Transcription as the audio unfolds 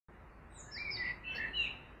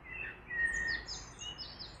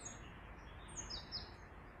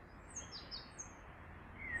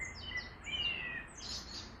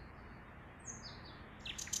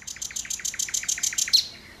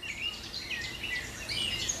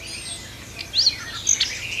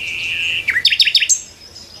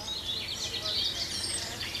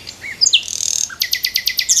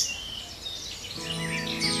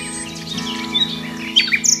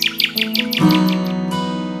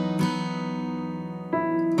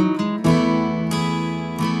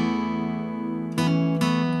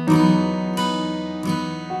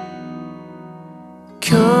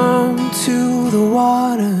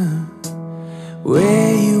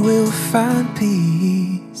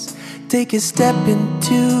peace. Take a step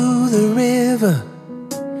into the river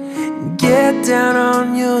and get down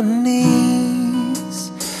on your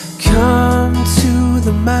knees. Come to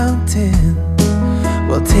the mountain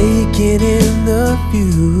while taking in the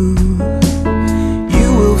view. You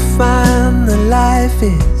will find that life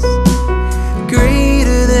is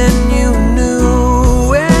greater than you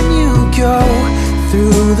knew. When you go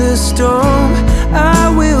through the storm,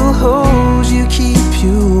 I will hold you, keep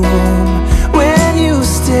you warm. When you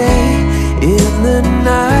stay in the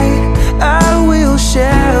night, I will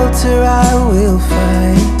shelter, I will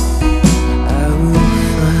fight, I will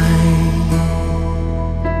fight.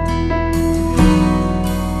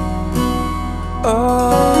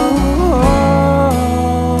 Oh,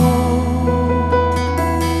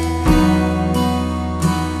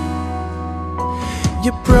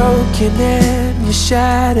 you're broken and you're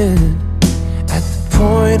shattered at the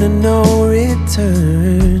point of no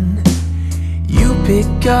return. You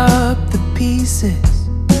pick up the pieces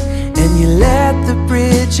and you let the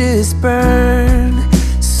bridges burn.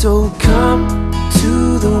 So come to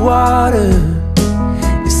the water,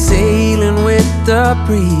 you're sailing with the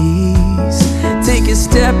breeze. Take a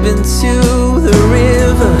step into the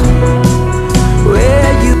river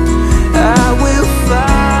where I will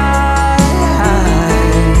fight.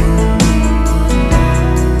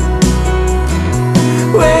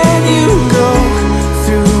 When you go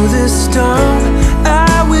through the storm,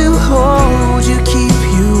 I will hold you, keep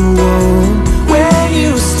you warm. When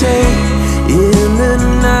you stay in the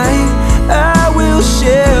night, I will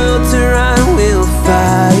shelter, I will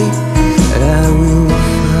fight, I will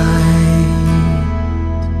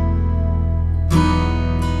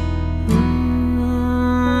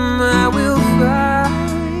I will fight.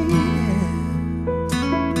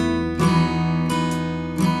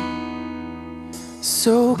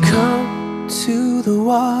 So come to the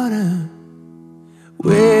water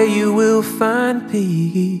where you will find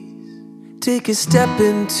peace. Take a step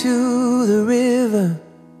into the river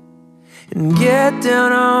and get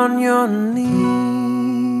down on your knees.